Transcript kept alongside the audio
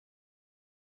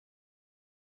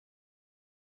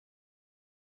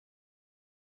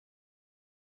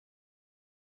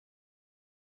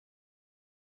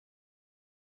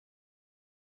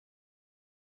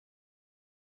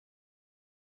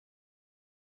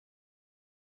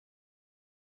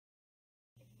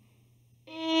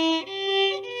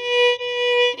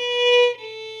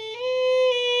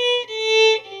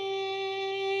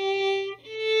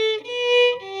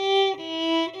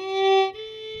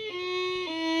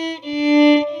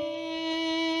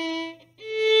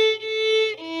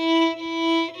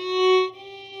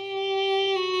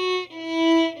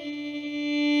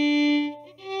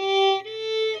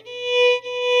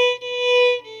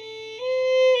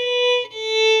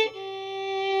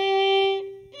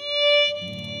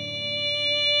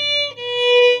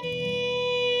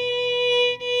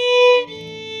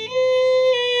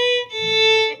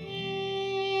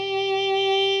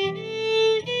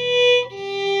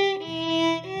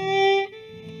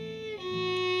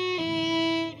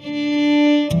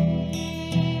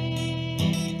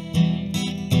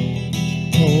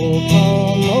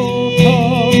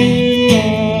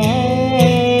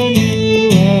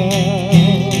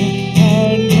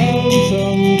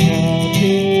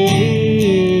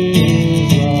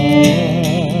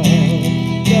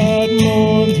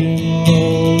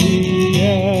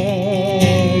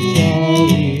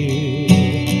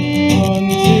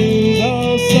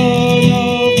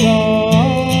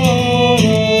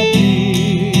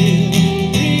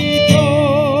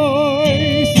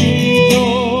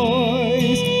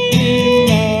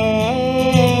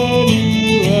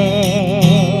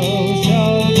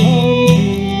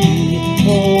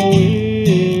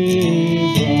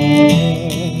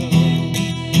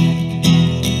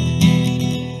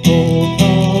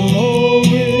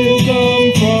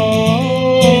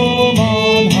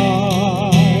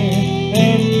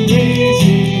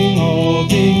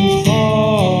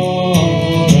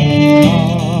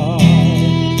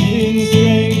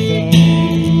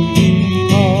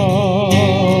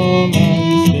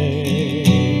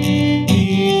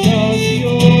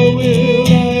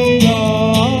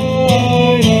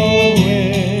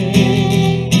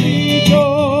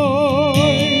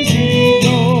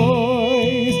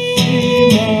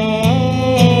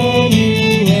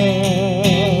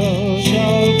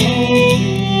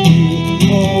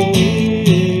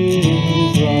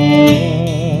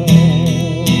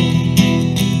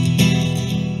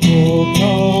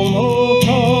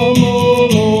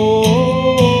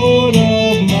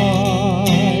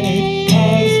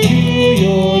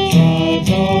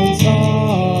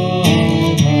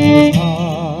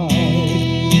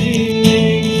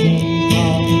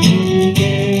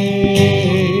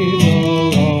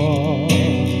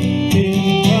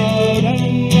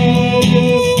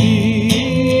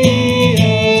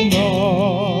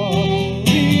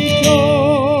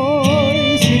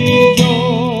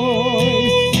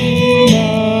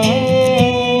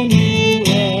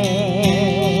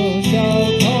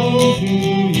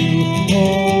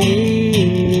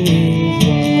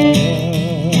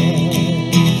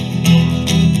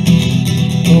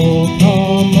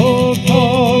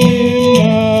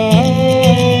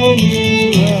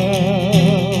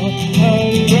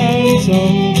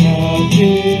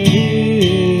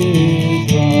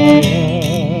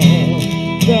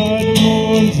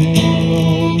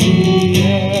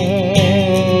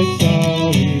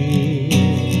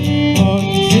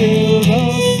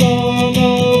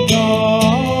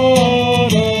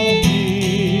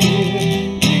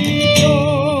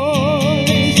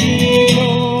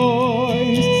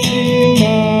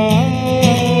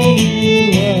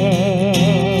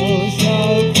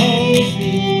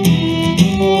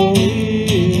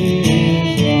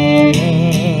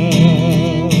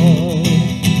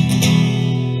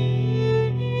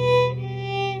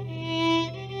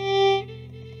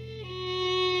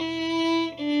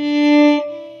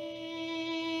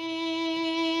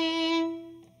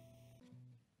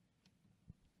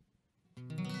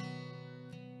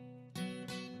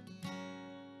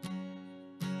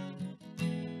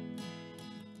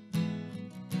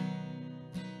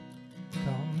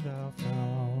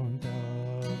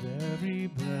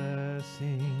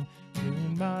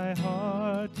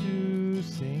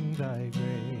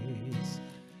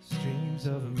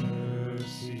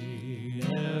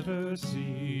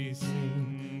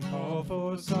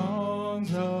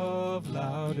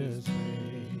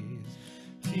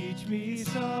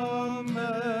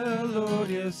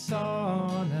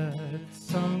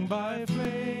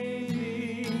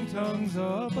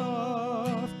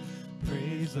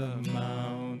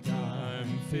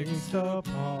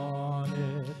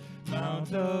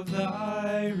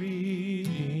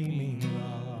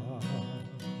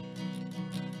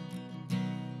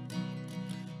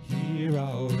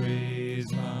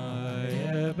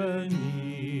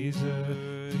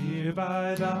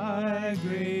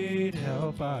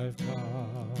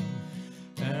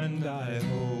And I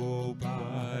hope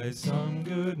by some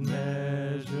good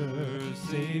measure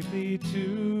safely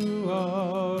to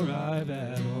arrive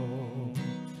at home.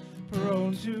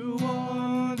 Prone to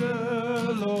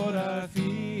wander, Lord, I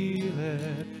feel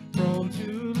it. Prone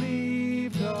to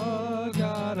leave the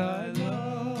God I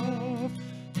love.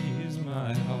 Here's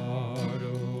my heart,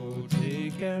 oh,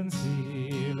 take and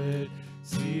seal it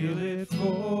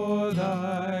for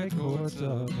thy courts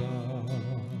above.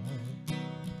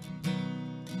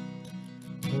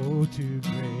 Oh, to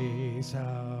grace,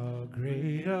 how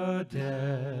great a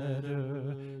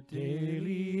debtor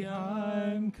daily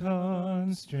I'm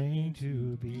constrained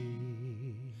to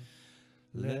be.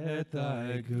 Let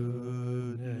thy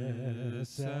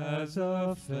goodness as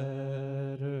a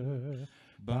fetter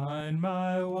bind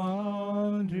my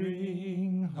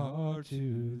wandering heart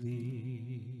to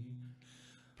thee.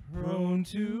 Prone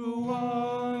to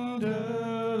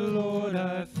wander, Lord,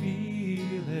 I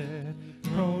feel it.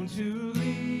 Prone to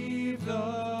leave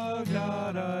the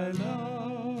God I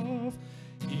love.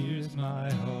 Here's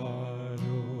my heart,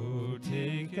 oh,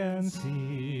 take and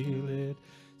seal it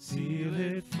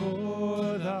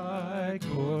for thy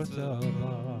courts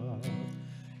above.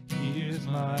 Here's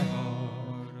my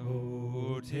heart,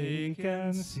 oh, take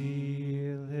and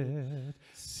seal it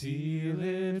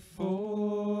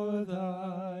for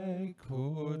thy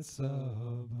courts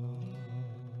above.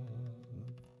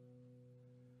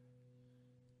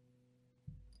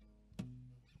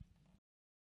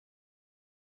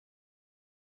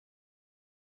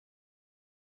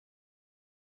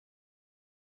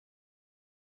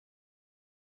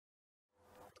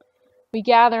 We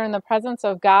gather in the presence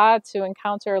of God to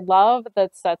encounter love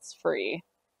that sets free.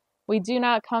 We do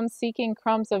not come seeking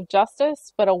crumbs of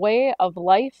justice, but a way of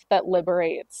life that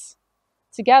liberates.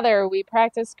 Together, we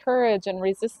practice courage in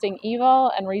resisting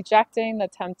evil and rejecting the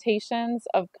temptations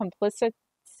of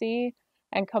complicity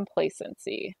and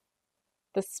complacency.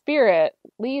 The Spirit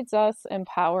leads us in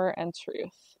power and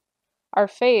truth. Our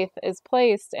faith is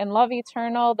placed in love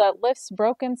eternal that lifts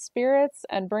broken spirits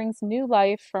and brings new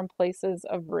life from places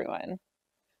of ruin.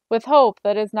 With hope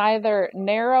that is neither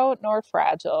narrow nor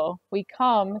fragile, we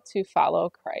come to follow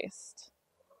Christ.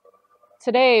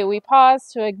 Today, we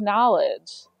pause to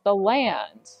acknowledge the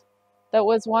land that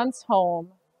was once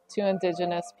home to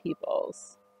Indigenous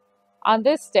peoples. On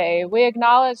this day, we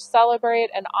acknowledge, celebrate,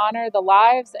 and honor the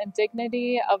lives and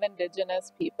dignity of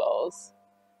Indigenous peoples.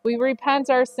 We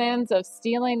repent our sins of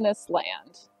stealing this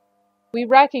land. We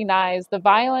recognize the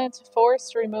violent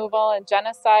forced removal and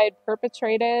genocide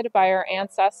perpetrated by our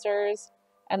ancestors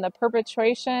and the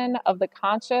perpetration of the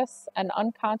conscious and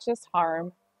unconscious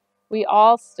harm we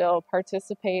all still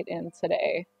participate in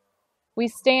today. We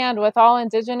stand with all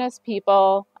Indigenous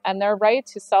people and their right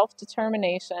to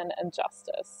self-determination and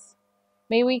justice.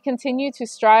 May we continue to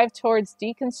strive towards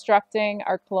deconstructing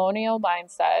our colonial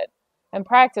mindset and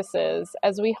practices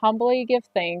as we humbly give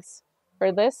thanks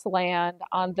for this land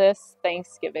on this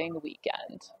Thanksgiving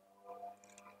weekend.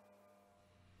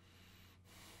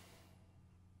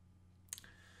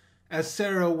 As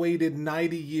Sarah waited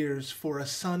 90 years for a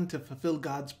son to fulfill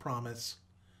God's promise,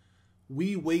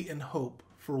 we wait in hope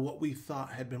for what we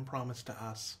thought had been promised to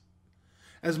us.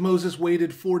 As Moses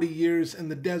waited 40 years in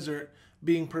the desert,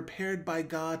 being prepared by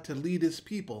God to lead his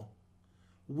people,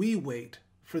 we wait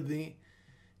for the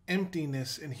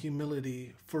emptiness and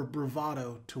humility, for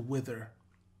bravado to wither.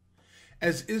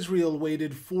 As Israel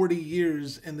waited 40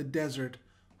 years in the desert,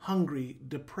 hungry,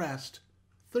 depressed,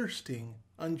 thirsting,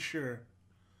 unsure,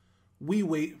 we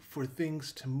wait for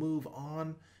things to move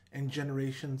on and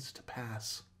generations to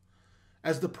pass.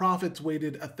 As the prophets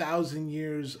waited 1,000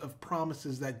 years of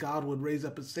promises that God would raise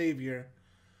up a Savior,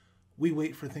 we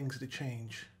wait for things to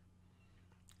change.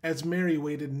 As Mary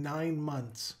waited 9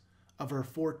 months of her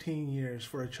 14 years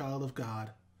for a child of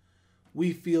God,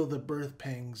 we feel the birth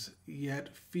pangs, yet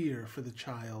fear for the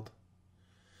child.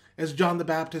 As John the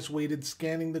Baptist waited,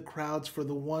 scanning the crowds for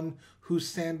the one whose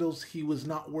sandals he was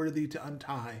not worthy to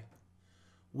untie,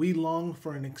 we long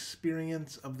for an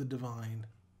experience of the divine.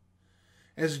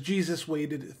 As Jesus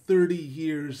waited 30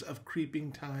 years of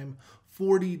creeping time,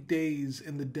 40 days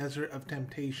in the desert of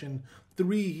temptation,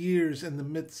 3 years in the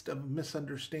midst of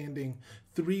misunderstanding,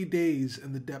 3 days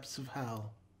in the depths of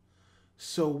hell,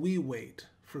 so we wait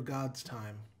for God's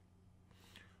time.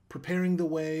 Preparing the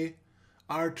way,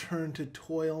 our turn to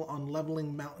toil on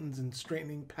leveling mountains and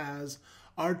straightening paths,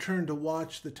 our turn to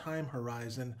watch the time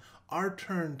horizon, our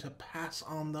turn to pass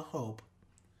on the hope.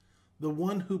 The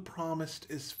one who promised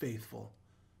is faithful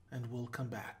and will come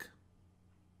back.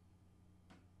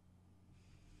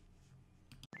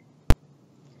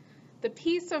 The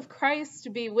peace of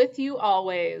Christ be with you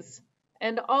always,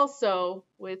 and also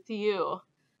with you.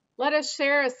 Let us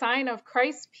share a sign of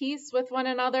Christ's peace with one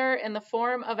another in the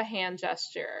form of a hand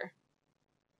gesture.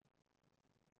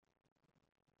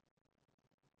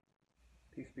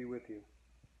 Peace be with you.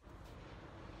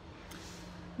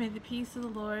 May the peace of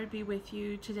the Lord be with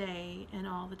you today and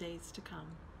all the days to come.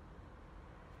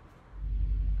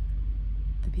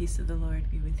 The peace of the Lord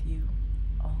be with you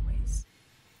always.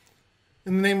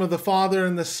 In the name of the Father,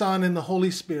 and the Son, and the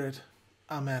Holy Spirit.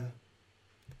 Amen.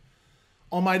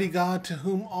 Almighty God, to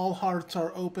whom all hearts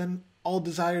are open, all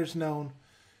desires known,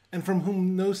 and from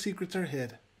whom no secrets are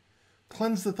hid,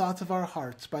 cleanse the thoughts of our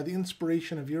hearts by the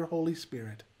inspiration of your Holy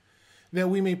Spirit, that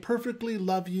we may perfectly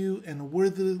love you and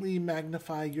worthily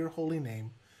magnify your holy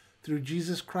name, through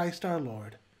Jesus Christ our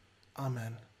Lord.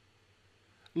 Amen.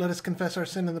 Let us confess our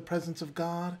sin in the presence of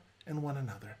God and one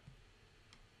another.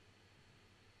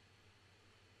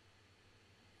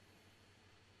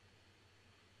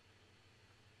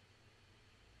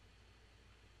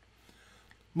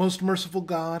 Most merciful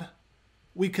God,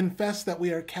 we confess that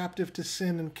we are captive to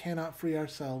sin and cannot free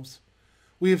ourselves.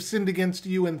 We have sinned against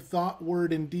you in thought,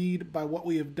 word, and deed, by what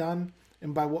we have done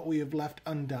and by what we have left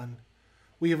undone.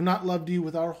 We have not loved you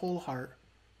with our whole heart.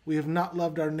 We have not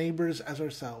loved our neighbors as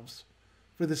ourselves.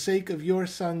 For the sake of your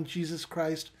Son, Jesus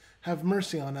Christ, have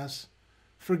mercy on us.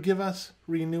 Forgive us,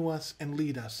 renew us, and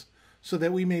lead us, so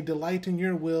that we may delight in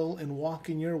your will and walk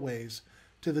in your ways,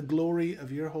 to the glory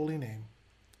of your holy name.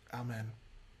 Amen.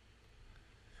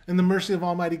 In the mercy of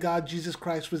Almighty God, Jesus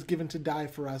Christ was given to die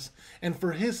for us, and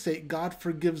for his sake God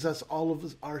forgives us all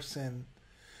of our sin.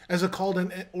 As a called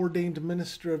and ordained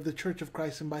minister of the Church of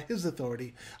Christ and by his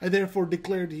authority, I therefore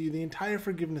declare to you the entire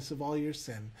forgiveness of all your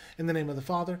sin. In the name of the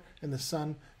Father, and the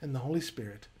Son, and the Holy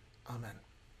Spirit. Amen.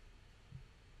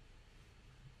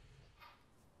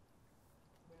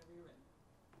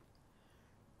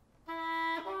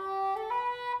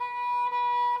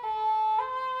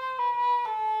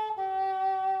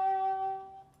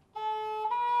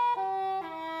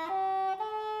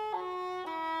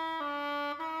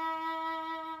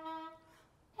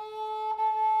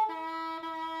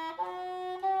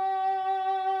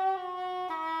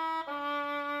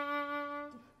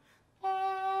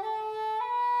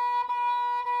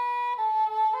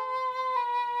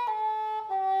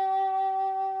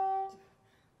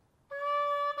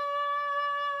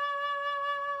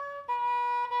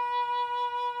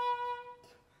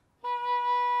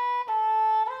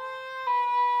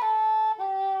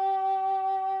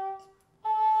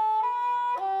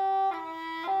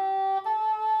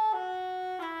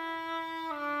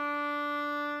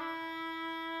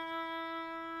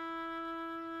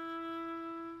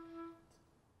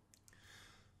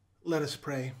 Let us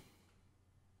pray.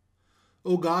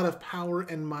 O God of power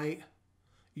and might,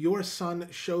 your Son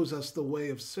shows us the way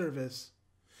of service,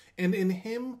 and in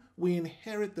him we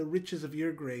inherit the riches of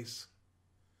your grace.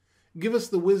 Give us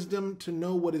the wisdom to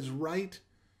know what is right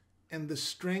and the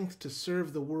strength to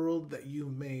serve the world that you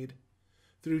made.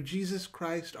 Through Jesus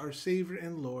Christ, our Savior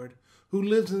and Lord, who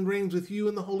lives and reigns with you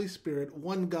in the Holy Spirit,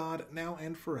 one God, now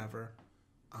and forever.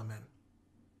 Amen.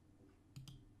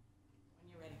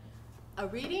 A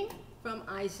reading from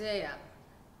Isaiah,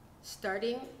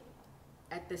 starting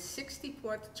at the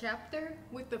 64th chapter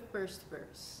with the first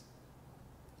verse.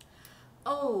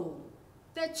 Oh,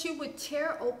 that you would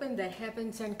tear open the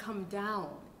heavens and come down,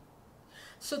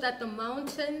 so that the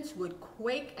mountains would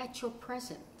quake at your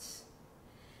presence,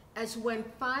 as when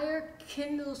fire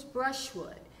kindles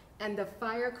brushwood and the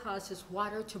fire causes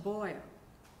water to boil,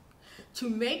 to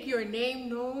make your name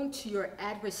known to your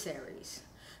adversaries,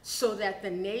 so that the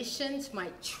nations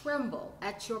might tremble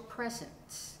at your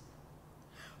presence.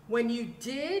 When you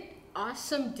did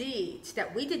awesome deeds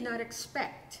that we did not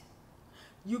expect,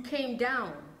 you came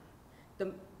down,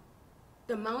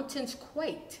 the mountains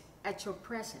quaked at your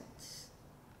presence.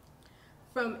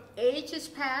 From ages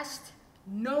past,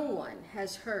 no one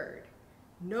has heard,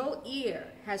 no ear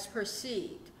has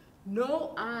perceived,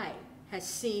 no eye has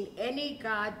seen any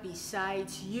God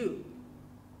besides you,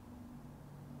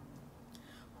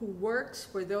 who works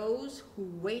for those who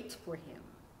wait for him.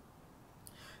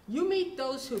 You meet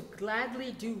those who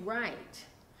gladly do right,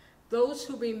 those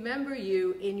who remember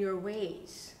you in your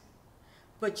ways.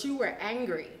 But you were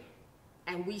angry,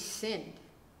 and we sinned.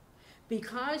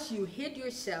 Because you hid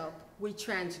yourself, we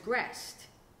transgressed.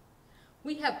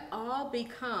 We have all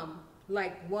become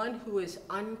like one who is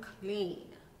unclean,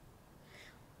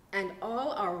 and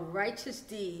all our righteous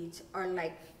deeds are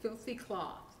like filthy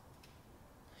cloth.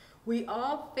 We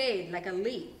all fade like a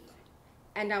leaf,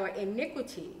 and our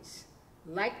iniquities,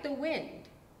 like the wind,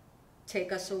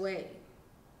 take us away.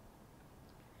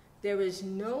 There is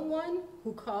no one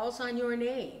who calls on your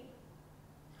name.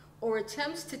 or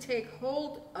attempts to take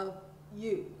hold of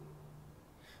you.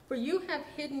 For you have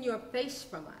hidden your face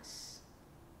from us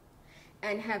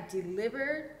and have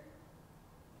delivered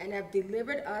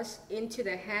us into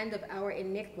the hand of our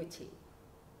iniquity.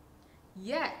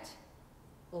 Yet,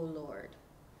 O Lord,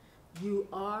 you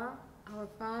are our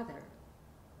Father.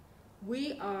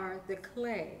 We are the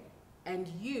clay, and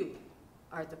you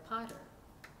are the potter.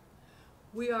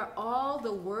 We are all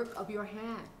the work of your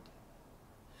hand.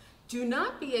 Do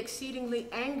not be exceedingly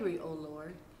angry, O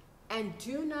Lord, and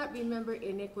do not remember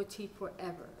iniquity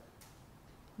forever.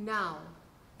 Now,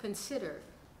 consider,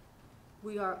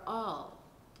 we are all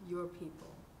your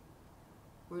people.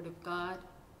 Word of God,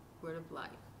 word of life.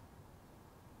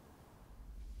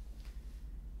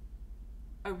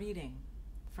 A reading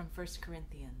from 1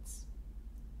 Corinthians.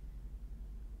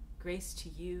 Grace to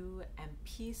you and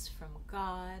peace from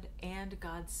God and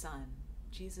God's Son,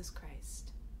 Jesus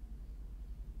Christ.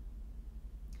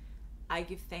 I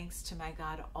give thanks to my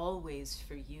God always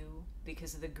for you,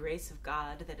 because of the grace of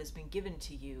God that has been given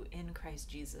to you in Christ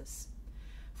Jesus.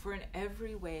 For in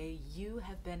every way you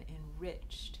have been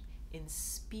enriched in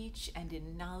speech and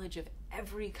in knowledge of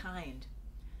every kind,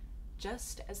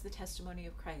 just as the testimony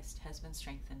of Christ has been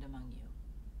strengthened among you,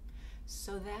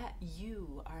 so that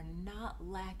you are not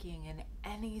lacking in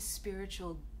any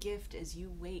spiritual gift as you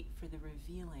wait for the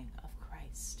revealing of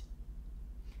Christ.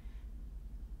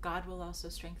 God will also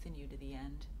strengthen you to the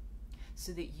end,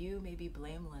 so that you may be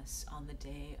blameless on the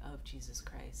day of Jesus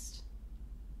Christ.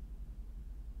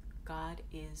 God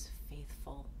is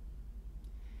faithful.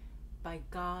 By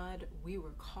God we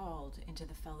were called into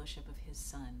the fellowship of his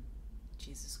Son,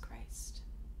 Jesus Christ.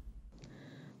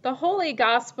 The Holy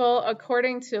Gospel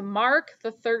according to Mark,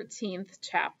 the 13th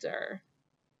chapter.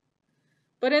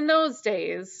 But in those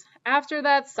days, after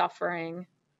that suffering,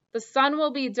 the sun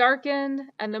will be darkened,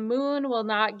 and the moon will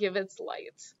not give its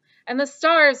light, and the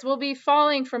stars will be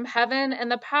falling from heaven, and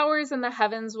the powers in the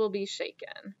heavens will be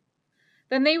shaken.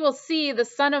 Then they will see the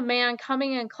Son of Man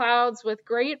coming in clouds with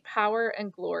great power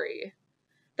and glory.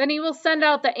 Then he will send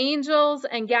out the angels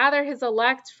and gather his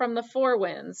elect from the four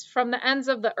winds, from the ends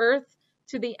of the earth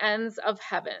to the ends of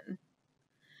heaven.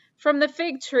 From the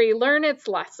fig tree, learn its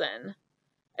lesson.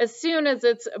 As soon as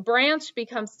its branch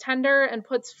becomes tender and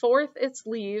puts forth its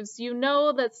leaves, you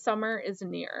know that summer is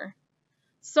near.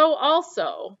 So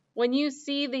also, when you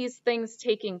see these things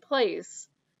taking place,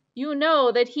 you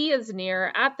know that he is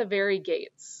near at the very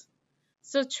gates.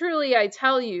 So truly I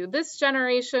tell you, this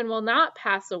generation will not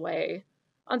pass away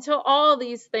until all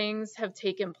these things have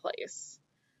taken place.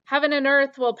 Heaven and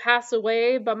earth will pass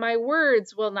away, but my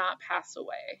words will not pass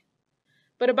away.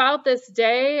 But about this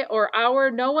day or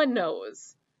hour no one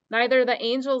knows, neither the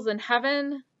angels in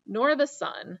heaven nor the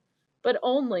Son, but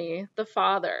only the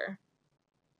Father.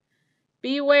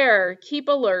 Beware, keep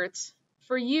alert,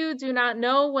 for you do not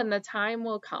know when the time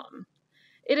will come.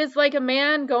 It is like a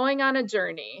man going on a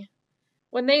journey.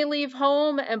 When they leave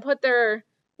home and put their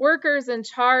workers in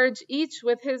charge, each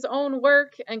with his own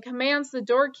work, and commands the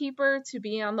doorkeeper to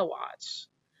be on the watch.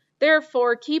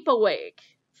 Therefore keep awake,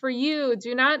 for you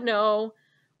do not know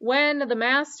when the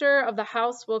master of the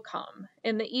house will come,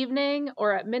 in the evening,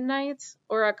 or at midnight,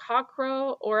 or at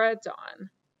cockcrow, or at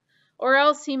dawn. Or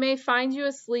else he may find you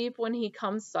asleep when he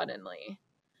comes suddenly.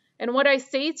 And what I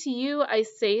say to you, I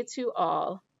say to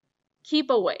all,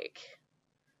 keep awake.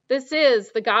 This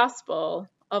is the gospel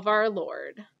of our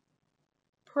Lord.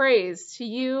 Praise to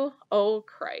you, O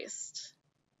Christ.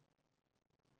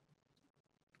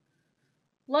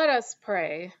 Let us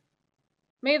pray.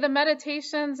 May the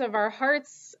meditations of our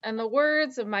hearts and the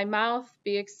words of my mouth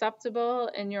be acceptable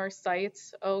in your sight,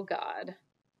 O God.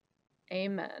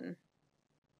 Amen.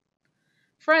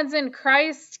 Friends in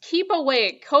Christ, keep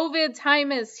awake. COVID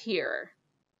time is here.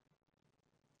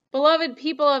 Beloved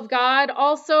people of God,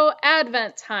 also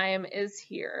Advent time is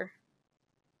here.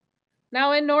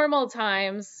 Now, in normal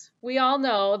times, we all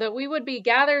know that we would be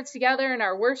gathered together in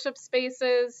our worship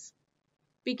spaces,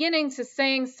 beginning to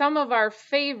sing some of our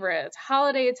favorite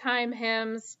holiday time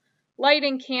hymns,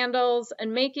 lighting candles,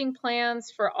 and making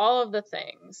plans for all of the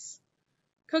things.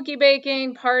 Cookie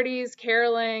baking, parties,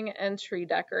 caroling, and tree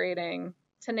decorating,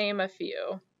 to name a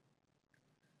few.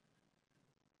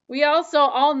 We also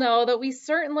all know that we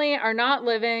certainly are not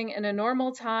living in a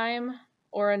normal time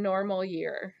or a normal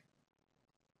year.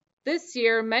 This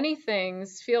year, many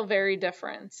things feel very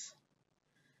different.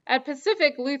 At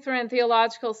Pacific Lutheran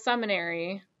Theological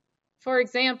Seminary, for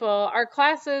example, our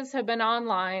classes have been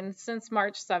online since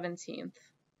March 17th,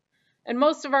 and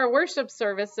most of our worship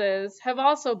services have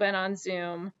also been on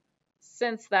Zoom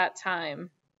since that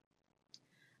time.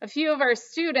 A few of our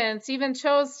students even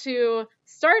chose to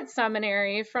start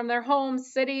seminary from their home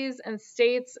cities and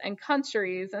states and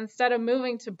countries instead of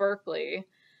moving to Berkeley,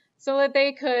 so that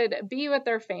they could be with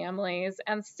their families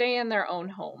and stay in their own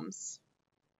homes.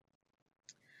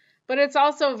 But it's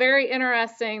also very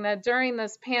interesting that during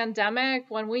this pandemic,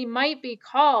 when we might be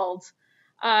called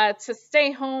to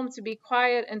stay home, to be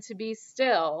quiet, and to be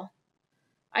still,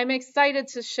 I'm excited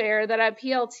to share that at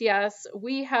PLTS,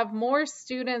 we have more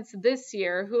students this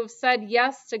year who have said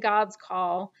yes to God's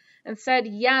call and said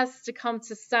yes to come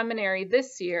to seminary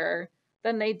this year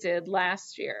than they did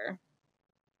last year.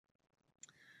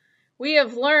 We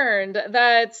have learned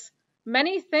that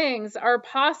many things are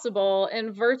possible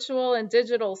in virtual and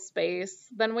digital space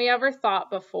than we ever thought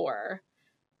before.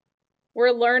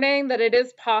 We're learning that it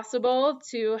is possible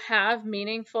to have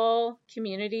meaningful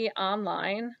community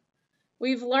online.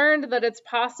 We've learned that it's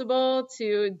possible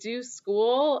to do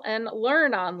school and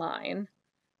learn online.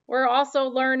 We're also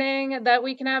learning that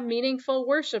we can have meaningful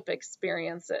worship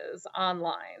experiences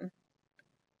online.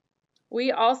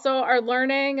 We also are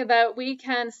learning that we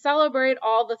can celebrate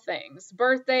all the things: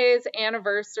 birthdays,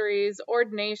 anniversaries,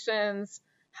 ordinations,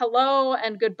 hello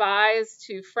and goodbyes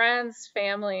to friends,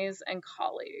 families, and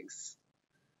colleagues.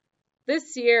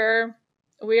 This year,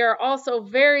 we are also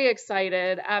very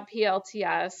excited at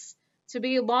PLTS to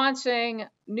be launching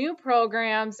new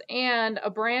programs and a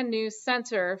brand new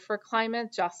Center for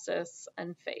Climate Justice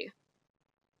and Faith.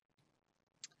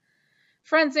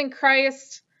 Friends in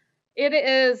Christ, it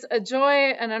is a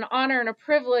joy and an honor and a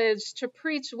privilege to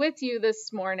preach with you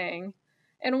this morning.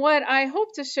 And what I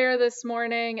hope to share this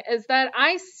morning is that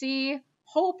I see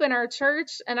hope in our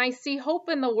church and I see hope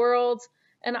in the world,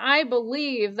 and I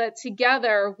believe that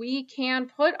together we can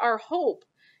put our hope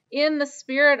in the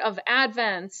spirit of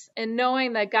Advent and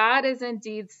knowing that God is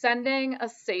indeed sending a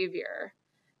Savior.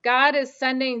 God is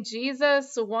sending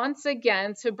Jesus once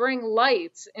again to bring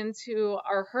light into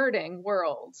our hurting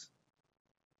world.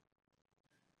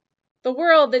 The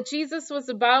world that Jesus was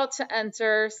about to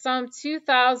enter some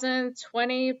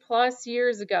 2,020 plus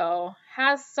years ago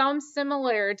has some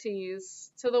similarities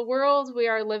to the world we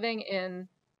are living in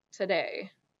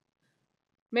today.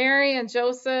 Mary and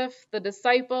Joseph, the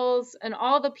disciples, and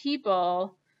all the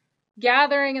people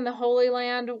gathering in the Holy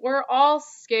Land were all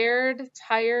scared,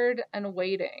 tired, and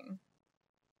waiting.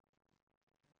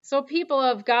 So, people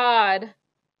of God,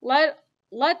 let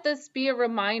this be a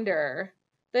reminder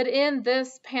that in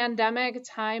this pandemic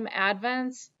time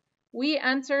Advent, we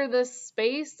enter this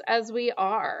space as we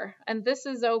are, and this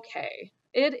is okay.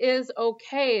 It is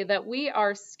okay that we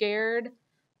are scared,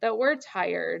 that we're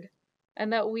tired,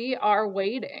 and that we are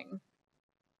waiting.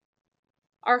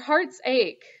 Our hearts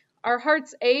ache. Our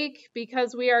hearts ache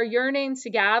because we are yearning to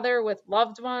gather with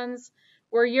loved ones.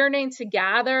 We're yearning to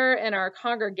gather in our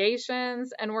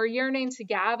congregations, and we're yearning to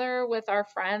gather with our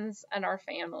friends and our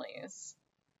families.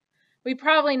 We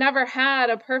probably never had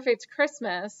a perfect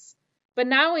Christmas, but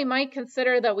now we might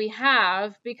consider that we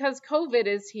have because COVID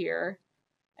is here,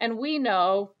 and we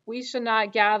know we should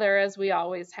not gather as we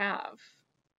always have.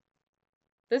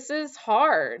 This is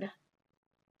hard.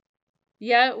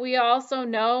 Yet we also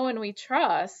know and we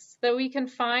trust that we can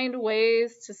find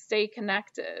ways to stay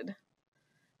connected.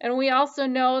 And we also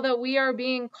know that we are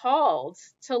being called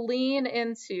to lean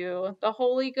into the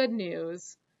holy good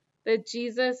news that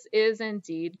Jesus is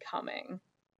indeed coming.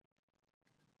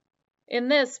 In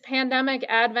this pandemic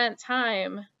Advent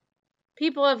time,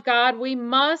 people of God, we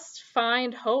must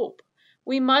find hope.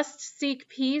 We must seek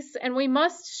peace, and we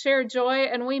must share joy,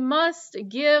 and we must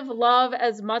give love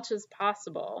as much as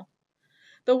possible.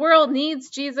 The world needs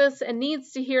Jesus and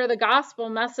needs to hear the gospel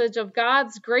message of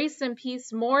God's grace and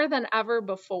peace more than ever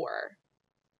before.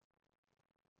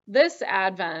 This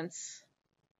Advent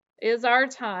is our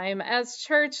time as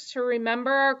church to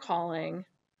remember our calling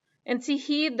and to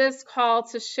heed this call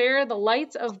to share the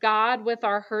light of God with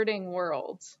our hurting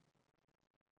world.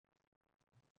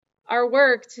 Our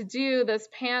work to do this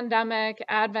pandemic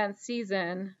Advent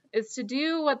season is to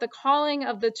do what the calling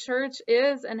of the church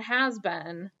is and has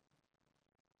been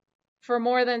for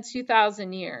more than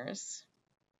 2,000 years.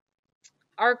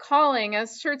 Our calling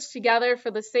as church together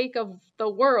for the sake of the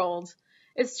world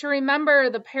is to remember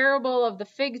the parable of the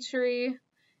fig tree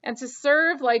and to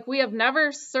serve like we have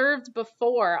never served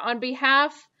before on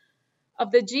behalf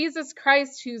of the Jesus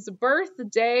Christ whose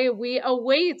birthday we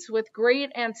await with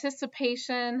great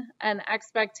anticipation and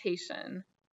expectation.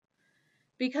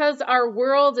 Because our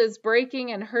world is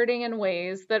breaking and hurting in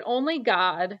ways that only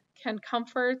God can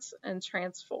comfort and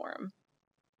transform.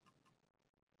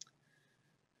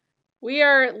 We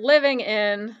are living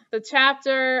in the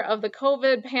chapter of the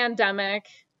COVID pandemic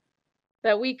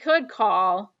that we could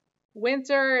call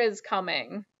winter is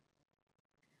coming.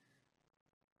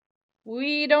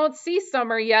 We don't see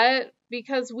summer yet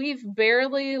because we've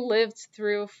barely lived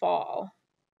through fall.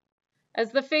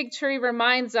 As the fig tree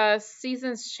reminds us,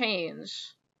 seasons change.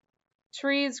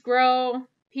 Trees grow,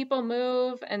 people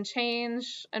move and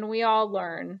change, and we all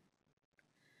learn.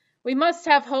 We must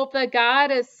have hope that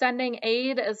God is sending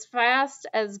aid as fast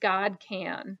as God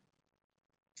can.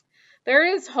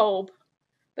 There is hope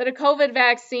that a COVID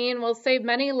vaccine will save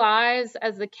many lives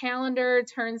as the calendar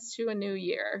turns to a new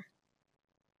year.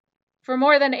 For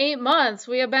more than 8 months,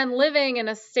 we have been living in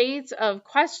a state of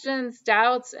questions,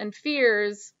 doubts, and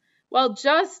fears, while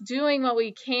just doing what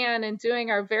we can and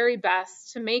doing our very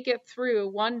best to make it through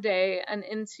one day and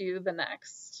into the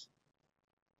next.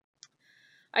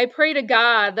 I pray to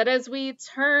God that as we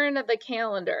turn the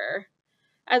calendar,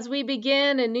 as we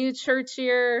begin a new church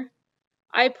year,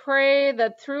 I pray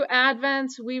that through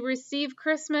Advent we receive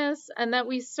Christmas and that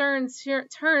we turn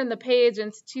the page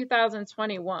into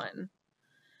 2021.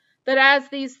 That as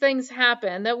these things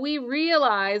happen, that we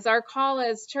realize our call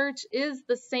as church is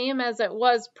the same as it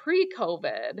was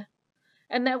pre-COVID,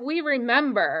 and that we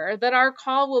remember that our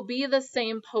call will be the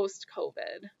same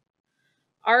post-COVID.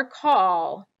 Our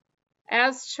call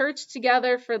as church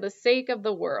together for the sake of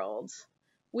the world.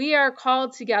 We are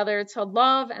called together to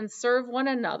love and serve one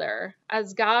another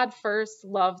as God first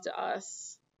loved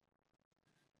us.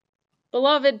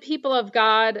 Beloved people of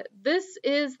God, this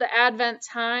is the Advent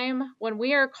time when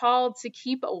we are called to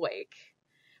keep awake.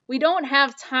 We don't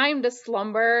have time to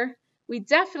slumber. We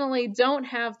definitely don't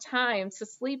have time to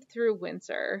sleep through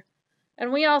winter.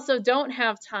 And we also don't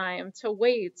have time to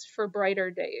wait for brighter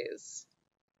days.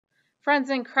 Friends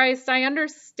in Christ, I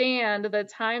understand that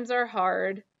times are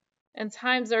hard and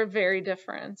times are very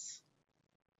different.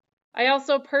 I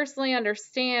also personally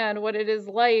understand what it is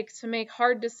like to make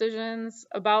hard decisions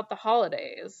about the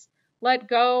holidays, let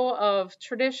go of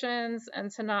traditions,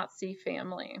 and to not see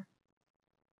family.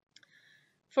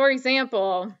 For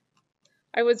example,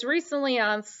 I was recently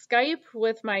on Skype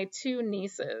with my 2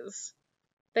 nieces.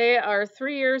 They are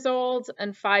 3 years old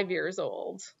and 5 years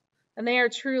old, and they are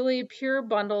truly pure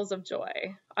bundles of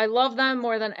joy. I love them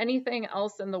more than anything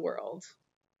else in the world.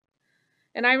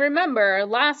 And I remember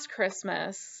last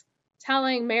Christmas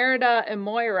telling Merida and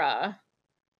Moira,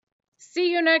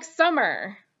 "See you next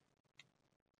summer."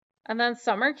 And then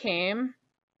summer came,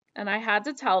 and I had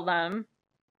to tell them,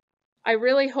 "I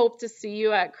really hope to see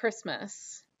you at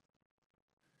Christmas."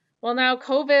 Well, now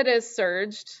COVID has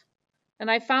surged,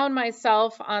 and I found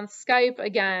myself on Skype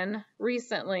again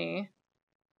recently.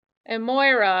 And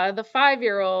Moira, the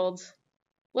 5-year-old,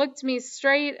 looked me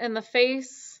straight in the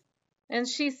face, and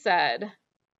she said,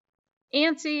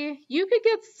 "Auntie, you could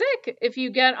get sick if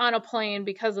you get on a plane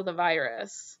because of the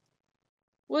virus.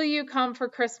 Will you come for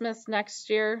Christmas next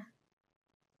year?"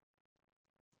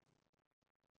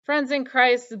 Friends in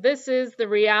Christ, this is the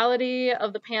reality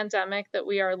of the pandemic that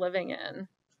we are living in.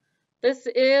 This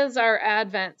is our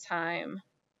Advent time.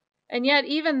 And yet,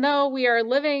 even though we are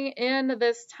living in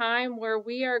this time where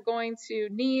we are going to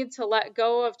need to let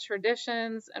go of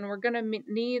traditions and we're going to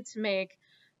need to make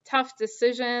tough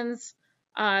decisions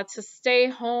to stay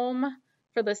home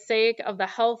for the sake of the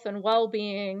health and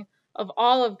well-being of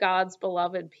all of God's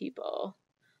beloved people.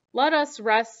 Let us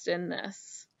rest in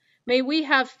this. May we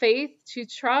have faith to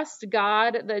trust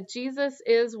God that Jesus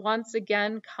is once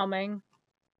again coming.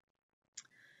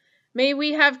 May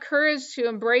we have courage to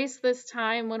embrace this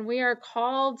time when we are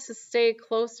called to stay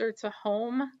closer to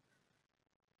home.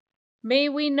 May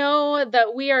we know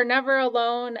that we are never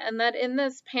alone and that in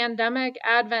this pandemic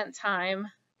Advent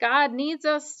time, God needs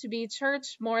us to be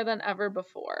church more than ever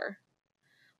before.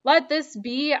 Let this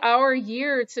be our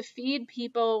year to feed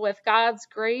people with God's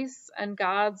grace and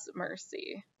God's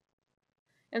mercy.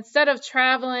 Instead of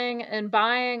traveling and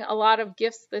buying a lot of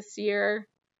gifts this year,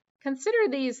 consider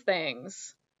these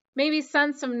things. Maybe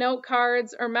send some note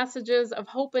cards or messages of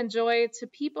hope and joy to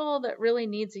people that really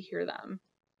need to hear them.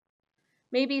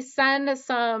 Maybe send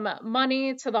some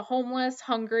money to the homeless,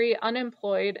 hungry,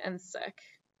 unemployed, and sick.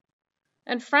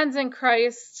 And friends in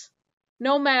Christ,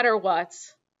 no matter what,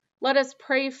 let us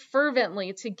pray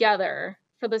fervently together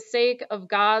for the sake of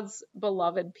God's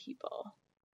beloved people.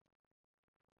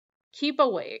 Keep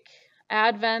awake.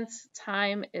 Advent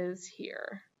time is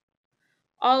here.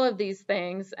 All of these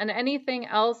things and anything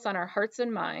else on our hearts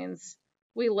and minds,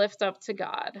 we lift up to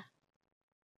God.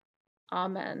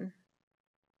 Amen.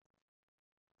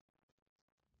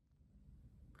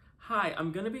 Hi,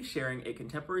 I'm going to be sharing a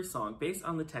contemporary song based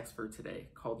on the text for today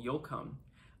called You'll Come.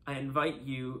 I invite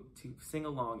you to sing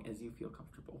along as you feel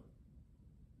comfortable.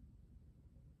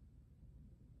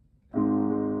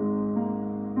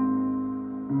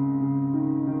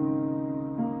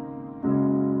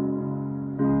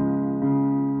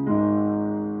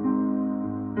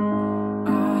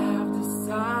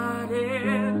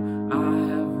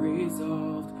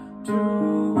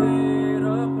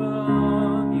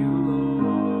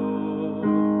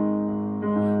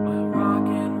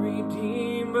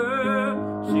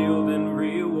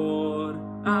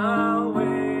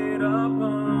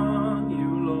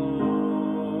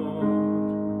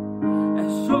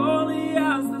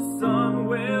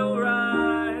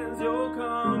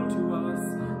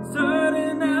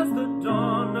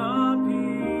 dawn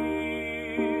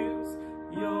appears,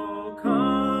 you'll come.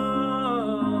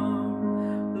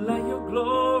 Let your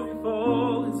glory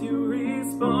fall as you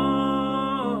respond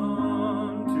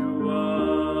to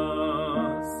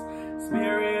us.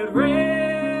 Spirit,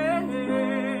 rain,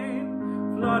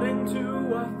 flood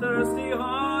into our thirsty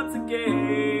hearts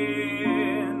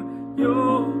again.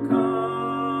 You'll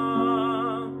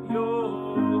come,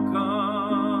 you'll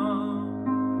come.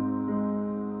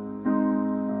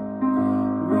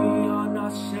 We are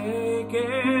not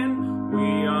shaken,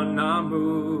 we are not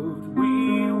moved,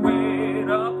 we wait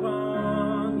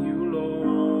upon you, Lord.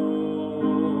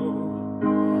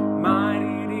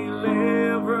 Mighty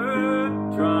deliverer,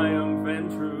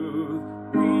 triumphant truth,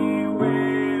 we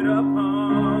wait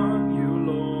upon you,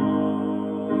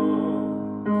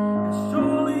 Lord. As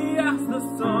surely as the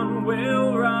sun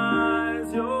will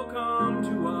rise, you'll come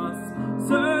to us,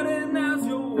 certain as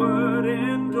your word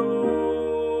endures.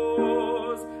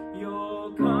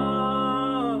 You'll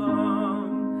come,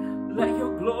 let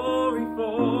your glory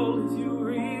fall as you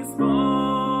respond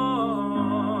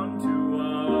to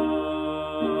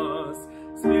us.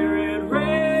 Spirit,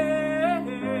 rain,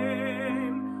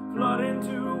 flood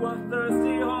into our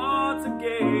thirsty hearts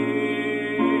again.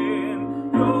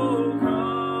 You'll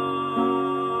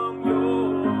come,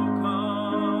 you'll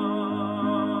come.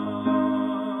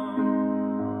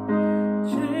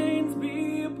 Chains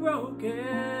be broken,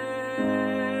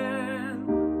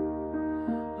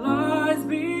 lies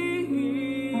be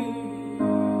healed,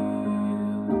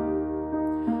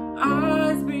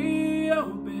 eyes be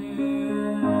opened,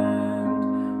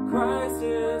 Christ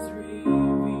is revealed.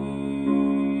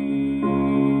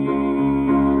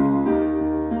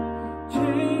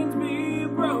 Chains be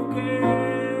broken,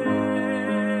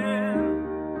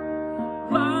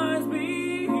 lies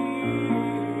be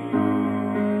healed,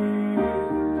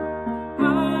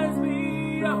 eyes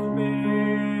be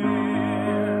opened,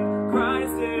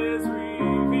 Christ is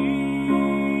revealed.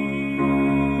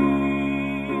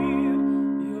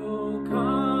 You'll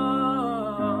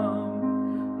come,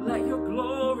 let your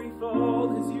glory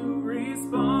fall as you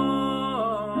respond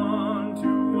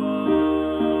to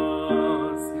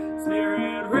us.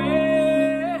 Spirit,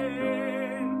 rain,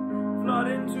 flood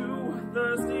into our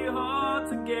thirsty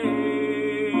hearts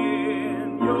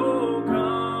again. You'll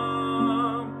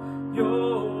come,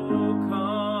 you'll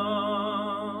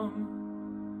come.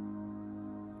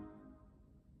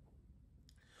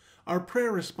 Our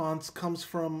prayer response comes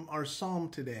from our psalm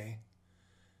today.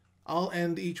 I'll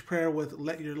end each prayer with,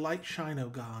 "Let your light shine, O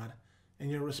God," and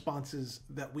your response is,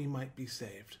 "That we might be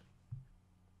saved."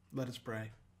 Let us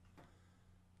pray.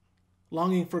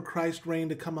 Longing for Christ's reign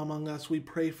to come among us, we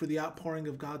pray for the outpouring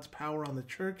of God's power on the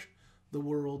church, the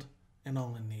world, and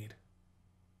all in need.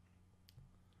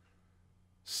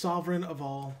 Sovereign of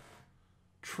all,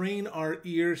 train our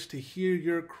ears to hear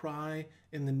your cry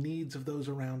in the needs of those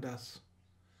around us.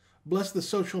 Bless the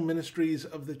social ministries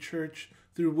of the church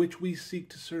through which we seek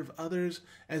to serve others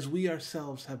as we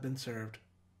ourselves have been served.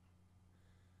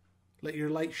 Let your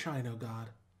light shine, O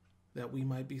God, that we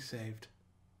might be saved.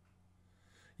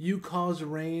 You cause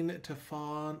rain to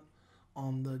fall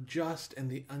on the just and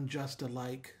the unjust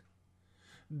alike.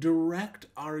 Direct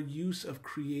our use of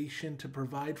creation to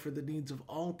provide for the needs of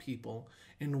all people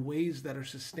in ways that are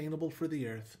sustainable for the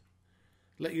earth.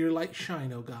 Let your light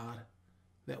shine, O God,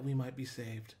 that we might be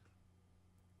saved.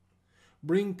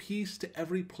 Bring peace to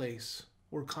every place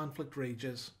where conflict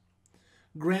rages.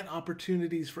 Grant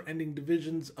opportunities for ending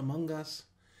divisions among us,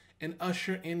 and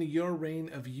usher in your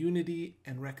reign of unity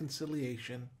and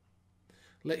reconciliation.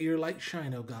 Let your light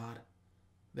shine, O God,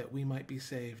 that we might be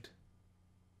saved.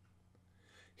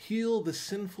 Heal the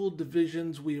sinful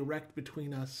divisions we erect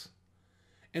between us,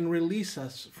 and release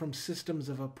us from systems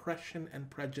of oppression and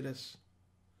prejudice.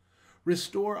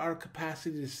 Restore our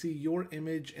capacity to see your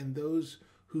image in those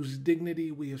whose dignity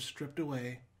we have stripped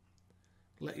away.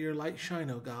 Let your light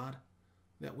shine, O God,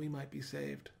 that we might be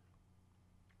saved.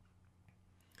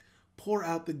 Pour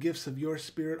out the gifts of your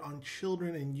Spirit on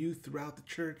children and youth throughout the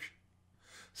church.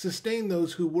 Sustain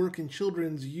those who work in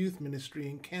children's youth ministry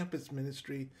and campus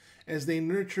ministry as they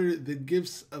nurture the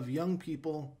gifts of young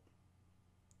people.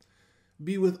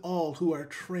 Be with all who are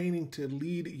training to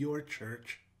lead your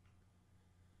church.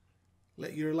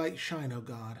 Let your light shine, O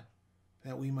God,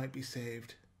 that we might be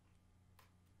saved.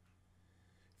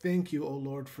 Thank you, O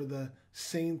Lord, for the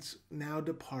saints now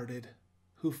departed,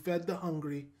 who fed the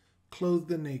hungry, clothed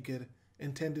the naked,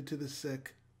 and tended to the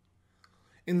sick.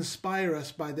 Inspire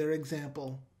us by their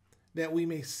example, that we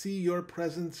may see your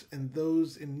presence in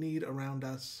those in need around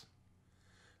us.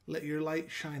 Let your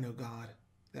light shine, O God,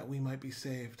 that we might be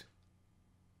saved.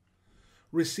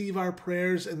 Receive our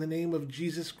prayers in the name of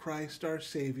Jesus Christ, our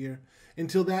Savior,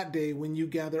 until that day when you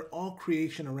gather all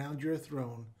creation around your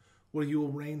throne, where you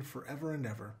will reign forever and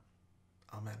ever.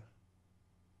 Amen.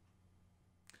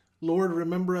 Lord,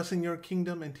 remember us in your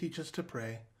kingdom and teach us to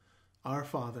pray. Our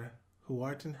Father, who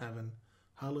art in heaven,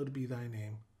 hallowed be thy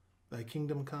name. Thy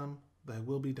kingdom come, thy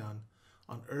will be done,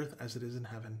 on earth as it is in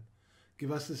heaven.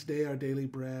 Give us this day our daily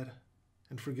bread,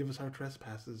 and forgive us our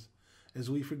trespasses, as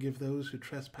we forgive those who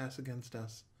trespass against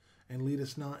us. And lead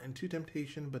us not into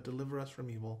temptation, but deliver us from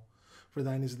evil. For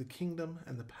thine is the kingdom,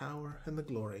 and the power, and the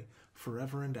glory,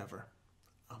 forever and ever.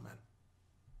 Amen.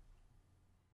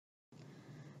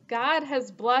 God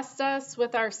has blessed us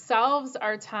with ourselves,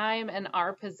 our time, and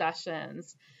our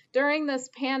possessions. During this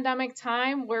pandemic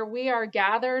time where we are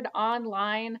gathered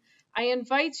online, I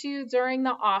invite you during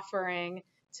the offering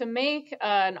to make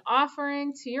an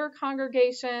offering to your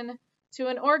congregation, to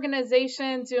an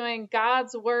organization doing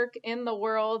God's work in the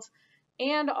world,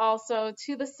 and also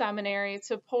to the seminary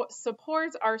to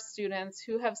support our students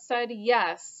who have said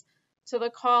yes to the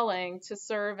calling to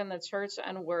serve in the church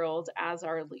and world as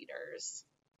our leaders.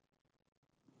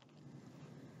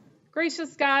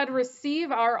 Gracious God,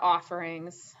 receive our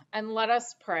offerings, and let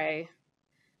us pray.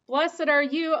 Blessed are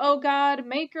you, O God,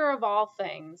 maker of all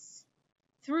things.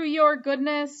 Through your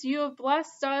goodness, you have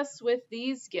blessed us with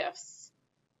these gifts,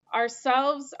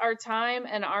 ourselves, our time,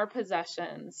 and our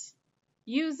possessions.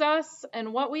 Use us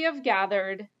and what we have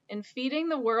gathered in feeding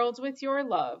the world with your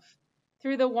love,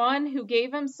 through the one who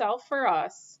gave himself for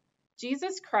us,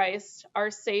 Jesus Christ,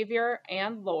 our Savior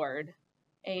and Lord.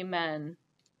 Amen.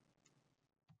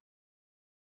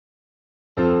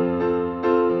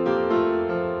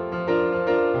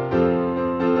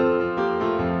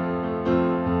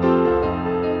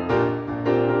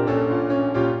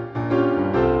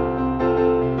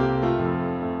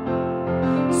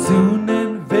 Soon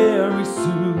and very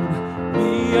soon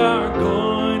we are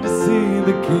going to see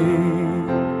the King.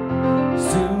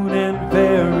 Soon and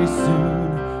very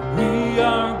soon we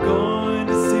are going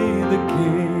to see the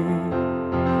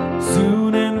King.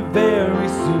 Soon and very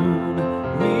soon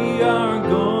we are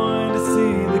going to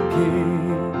see the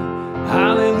King.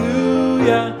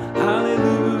 Hallelujah,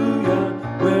 hallelujah,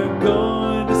 we're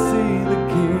going to see the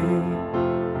King.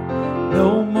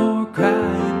 No more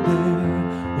crying there,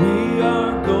 we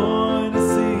are going to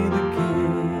see the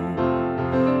King.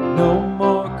 No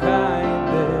more crying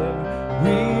there,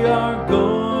 we are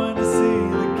going to see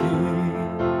the King.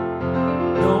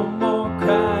 No more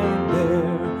crying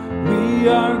there, we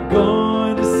are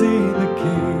going to see the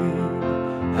King.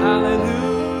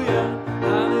 Hallelujah,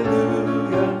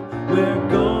 hallelujah, we're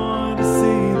going to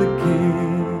see the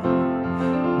King.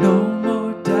 No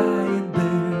more dying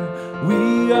there,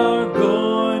 we are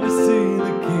going to see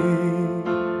the King.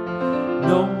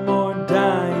 No more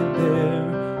dying there,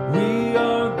 we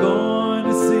are going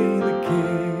to see the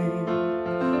King.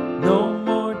 No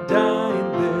more dying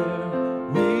there,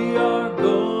 we are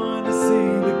going to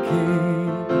see the King.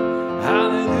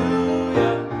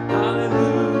 Hallelujah,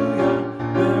 hallelujah,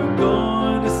 we're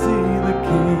going to see the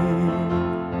King.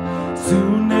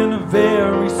 Soon and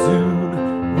very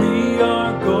soon, we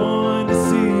are going to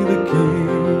see the King.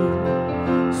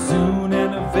 Soon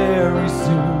and very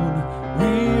soon,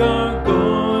 we are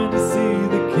going to see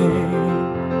the King.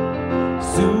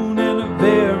 Soon and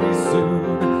very soon,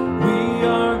 we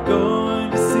are going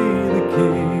to see the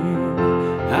King.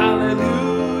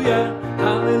 Hallelujah,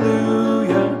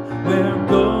 hallelujah, we're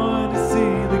going to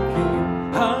see the King.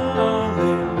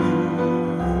 Hallelujah,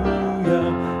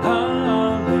 hallelujah,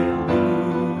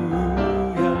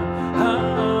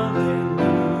 hallelujah,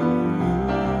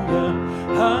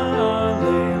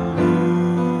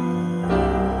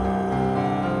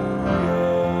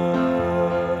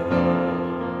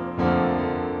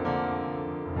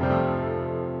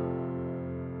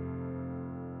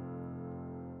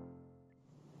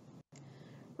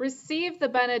 Receive the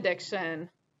benediction.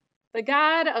 The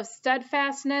God of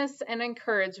steadfastness and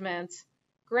encouragement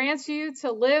grants you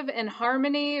to live in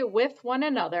harmony with one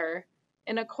another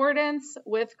in accordance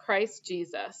with Christ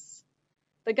Jesus.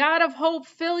 The God of hope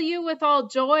fill you with all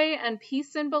joy and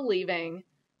peace in believing,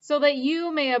 so that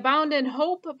you may abound in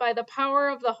hope by the power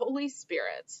of the Holy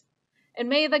Spirit. And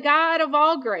may the God of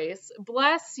all grace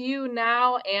bless you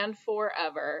now and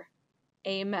forever.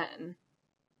 Amen.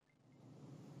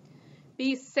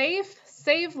 Be safe,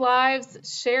 save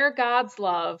lives, share God's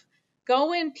love.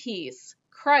 Go in peace.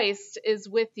 Christ is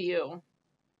with you.